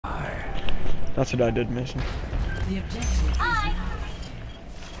That's what I did missing. The objective.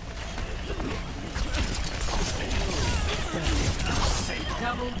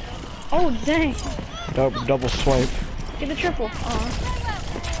 Double. Oh dang! Double swipe. Get the triple. The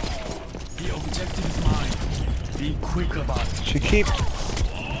objective is mine. Be quick about it. She keeps.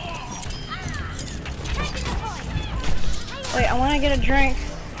 Wait, I want to get a drink.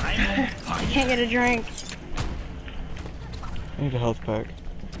 I can't get a drink. I need a health pack.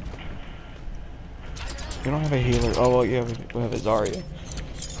 We don't have a healer. Oh well, yeah, we have a Zarya.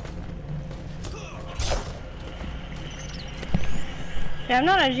 Yeah, I'm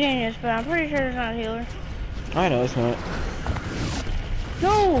not a genius, but I'm pretty sure it's not a healer. I know it's not.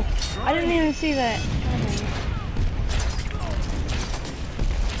 No! I didn't even see that.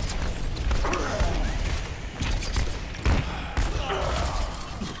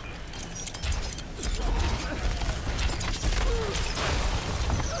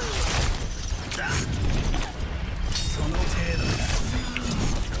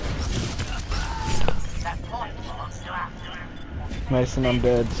 Mason, I'm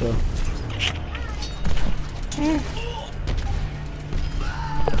dead, so.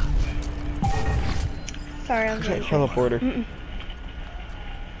 Sorry, I'm Can't teleport her.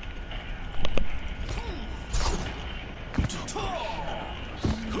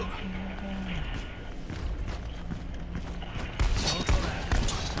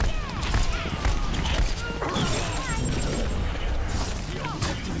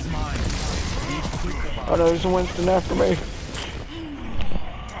 Oh no, there's a Winston after me.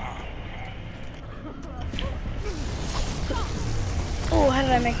 Oh, how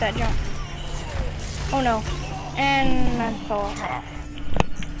did I make that jump? Oh no. And I fell off.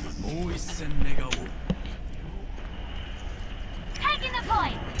 Taking the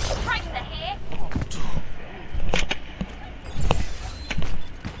point. Tracer here.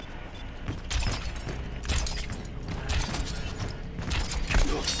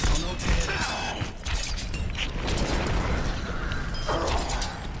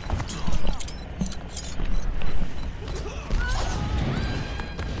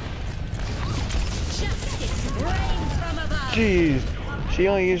 Jeez, she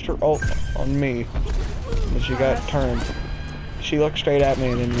only used her ult on me, but she got turned. She looked straight at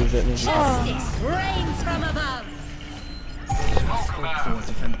me and then used it. And Rains from above. For a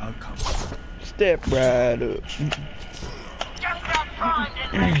different outcome. Step right up. Just got primed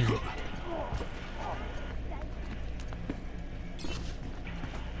and ready.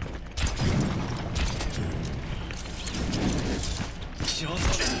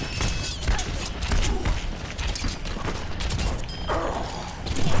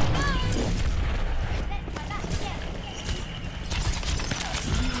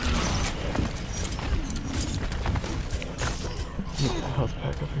 Health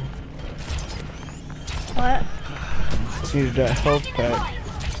pack up here. What? Let's use that health pack.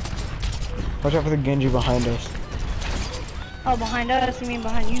 Watch out for the Genji behind us. Oh, behind us? You mean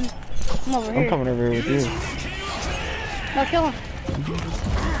behind you? I'm over here. I'm coming over here with you. No, kill him.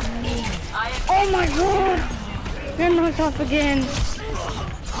 Oh my god! You're knocked off again.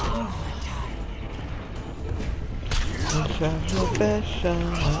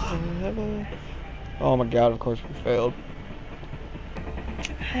 Oh my god, of course we failed.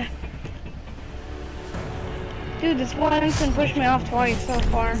 Dude, this Winston pushed me off twice so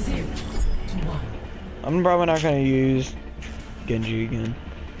far. I'm probably not gonna use Genji again.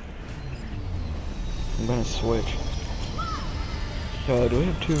 I'm gonna switch. So, do we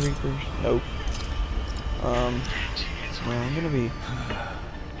have 2 Reapers? Nope. Well, I'm gonna be.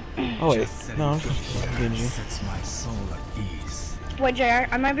 Oh wait, no, I'm just Genji. Wait, JR,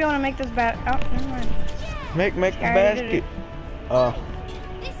 I might be able to make this bat. Oh, never mind. Make the basket.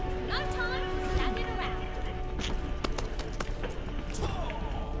 This is no time for standing around.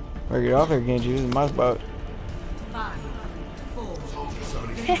 Better get off there, Genji. This is my spot. 5, 4,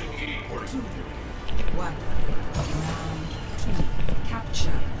 3, 2, 1. Capture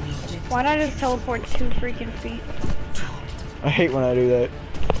the objective. Why'd I just teleport 2 freaking feet? I hate when I do that.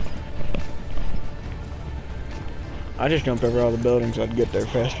 I just jumped over all the buildings so I'd get there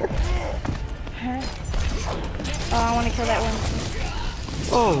faster. Oh, I want to kill that one.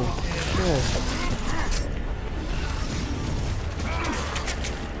 Oh, yeah.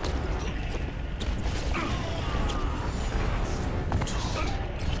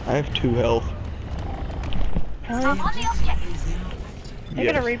 I have 2 health. Really? I'm on the objective. I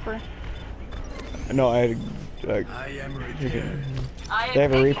got a Reaper. No, I had I am repaired. They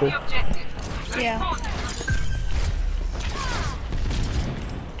have a Reaper. The objective. Yeah.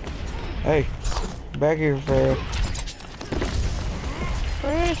 Hey, back here, Farrah.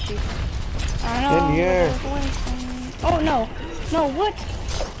 Where is she? I know. In the air. there's Winston. Oh no. No, what?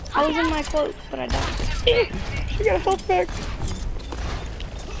 I was in my cloak, but I died. She got a health back.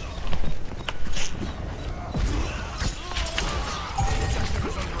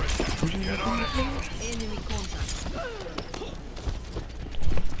 Enemy contact.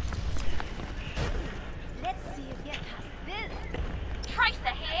 Let's see you get past this.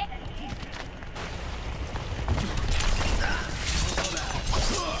 Tracer here.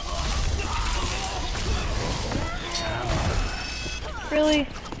 Really?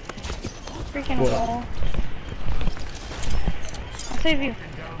 Freaking What? wall. I'll save you.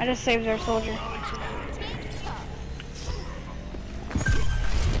 I just saved our soldier.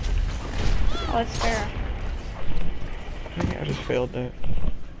 Oh, it's fair. I think I just failed that.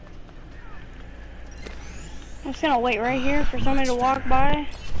 I'm just gonna wait right here for somebody to walk by.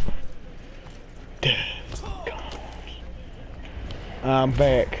 I'm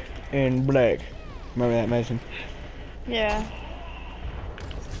back in black. Remember that, Mason? Yeah.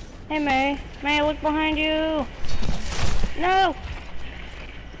 Hey, May. May, look behind you. No!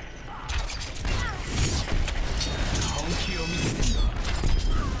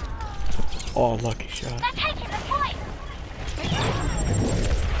 Oh, lucky shot. They're taking the fight.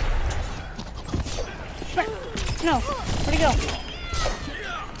 No! Where'd he go?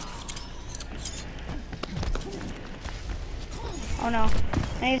 Oh no.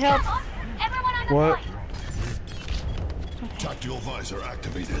 I need help. Everyone on the What? point. Tactical visor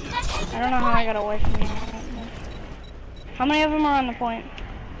activated. I don't know how I got away from you. How many of them are on the point?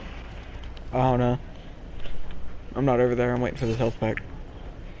 I don't know. I'm not over there. I'm waiting for this health pack.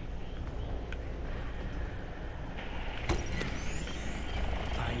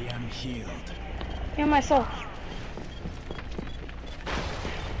 I am healed. Give me my soul.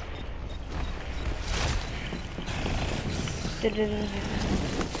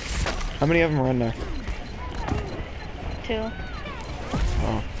 How many of them are in there? 2.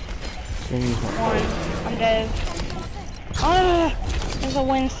 Oh. Let me use my- 1. I'm dead. Oh, there's a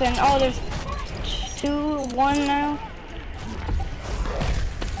Winston. Oh, there's 2, 1 now.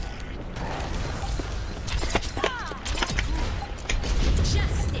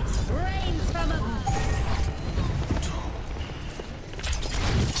 Justice reigns from above.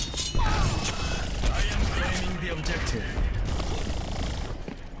 I am claiming the objective.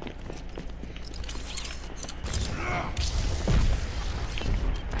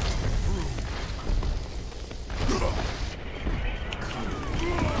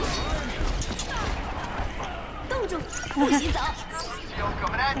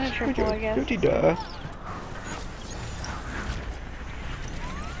 I'm a triple, I guess. 50 die.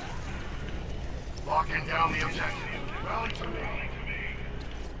 Locking down the objective. Rally to me.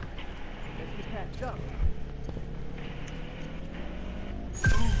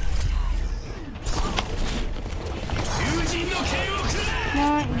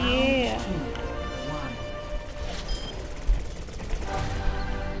 Not yeah.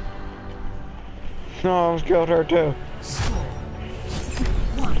 No, I almost killed her too.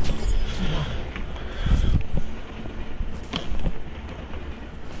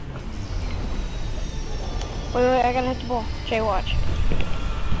 Wait, I gotta hit the ball. Jay, watch.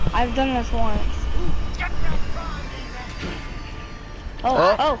 I've done this once.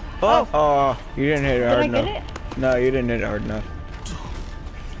 Oh, you didn't hit it Did hard I enough. get it? No, you didn't hit it hard enough.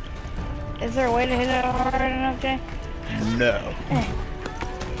 Is there a way to hit it hard enough, Jay? No.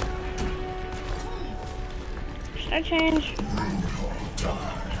 Should I change?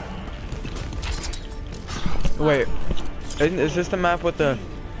 Wait, is this the map with the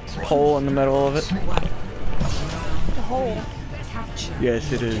hole in the middle of it? The hole.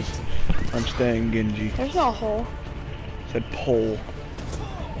 Yes, it is. I'm staying Genji. There's no hole. It said pole.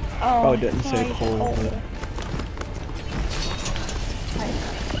 Oh, Oh, it didn't say it's a hole, hole. but-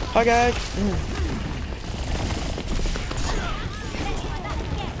 Hi guys.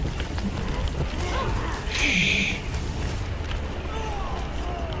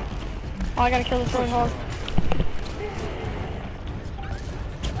 Oh, I gotta kill this roadhog.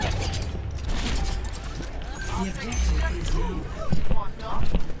 The objective is now.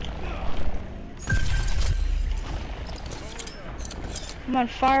 I'm on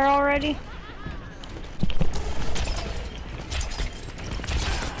fire already.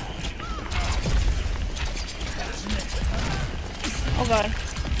 Oh god.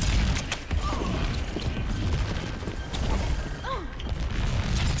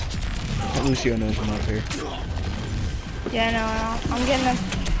 Lucio knows I'm up here. Yeah, I know. I'm getting him.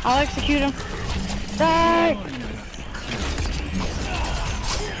 I'll execute him. Die!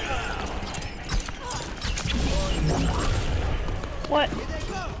 What?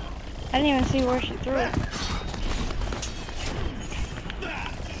 I didn't even see where she threw it.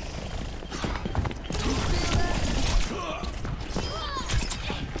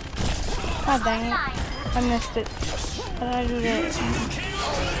 God dang it. I missed it. How did I do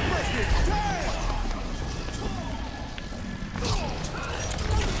that?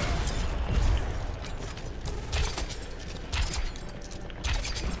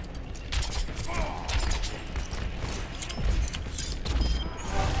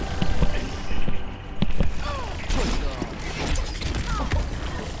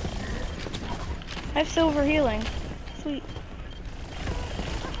 I have silver healing. Sweet.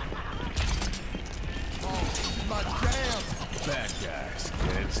 Bad guys,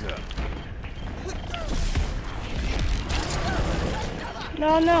 heads up.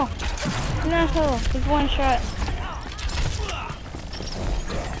 No, no. No, there's one shot.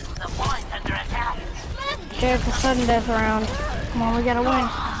 There's a sudden death round. Come on, we gotta win.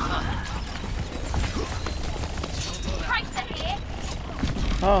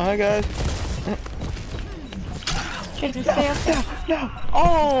 Oh, hi guys. Should just stay up there. No.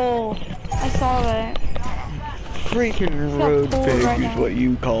 Oh, I saw that. Freaking got road pulled pig right is now. what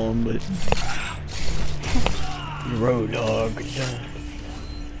you call him, but road dog.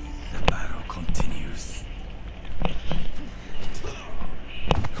 The battle continues.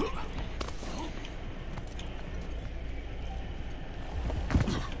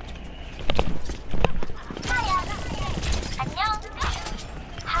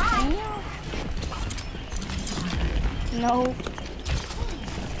 No.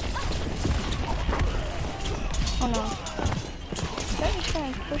 Oh no. Is that just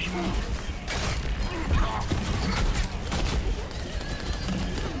trying to push me?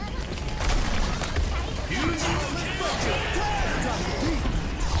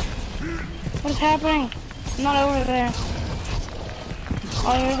 What's happening? I'm not over there.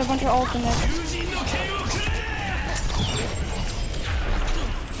 Oh, there's a bunch of ultimates.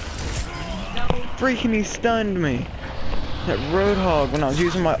 Freaking, he stunned me. That Roadhog, when I was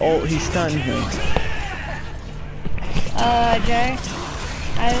using my ult, he stunned me. Jay,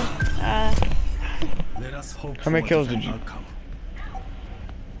 Let us hope How many for kills a did you- different outcome.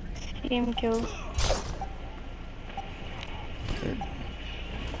 team kills.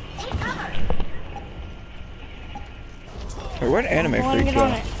 Wait, where'd anime I wanna freak get go?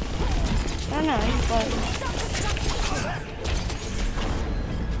 on it. I don't know, he's buzzing.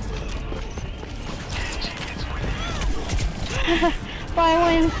 Bye,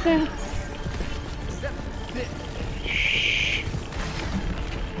 Winston.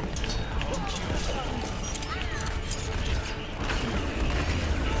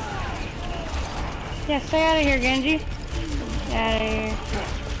 Yeah, stay out of here, Genji. Get out of here.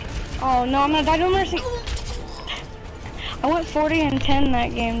 Oh no, I'm gonna die to a Mercy. I went 40 and 10 that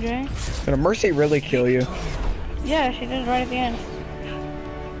game, Jay. Did a Mercy really kill you? Yeah, she did right at the end.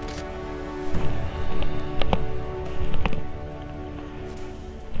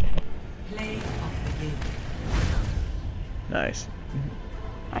 Nice.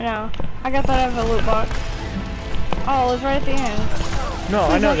 I know. I got that out of a loot box. Oh, it was right at the end. No, I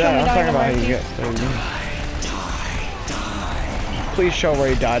Please know don't show that. me I'm dying talking to about how you Mercy. get. Please show where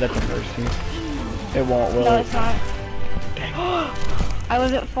you died at the Mercy. It won't, will No, it? it's not. I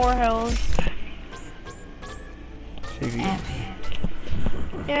was at 4 health.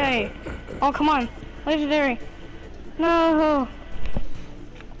 Yay. Oh, come on. Legendary. No.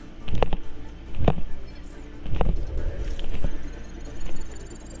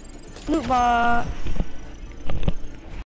 Loot box.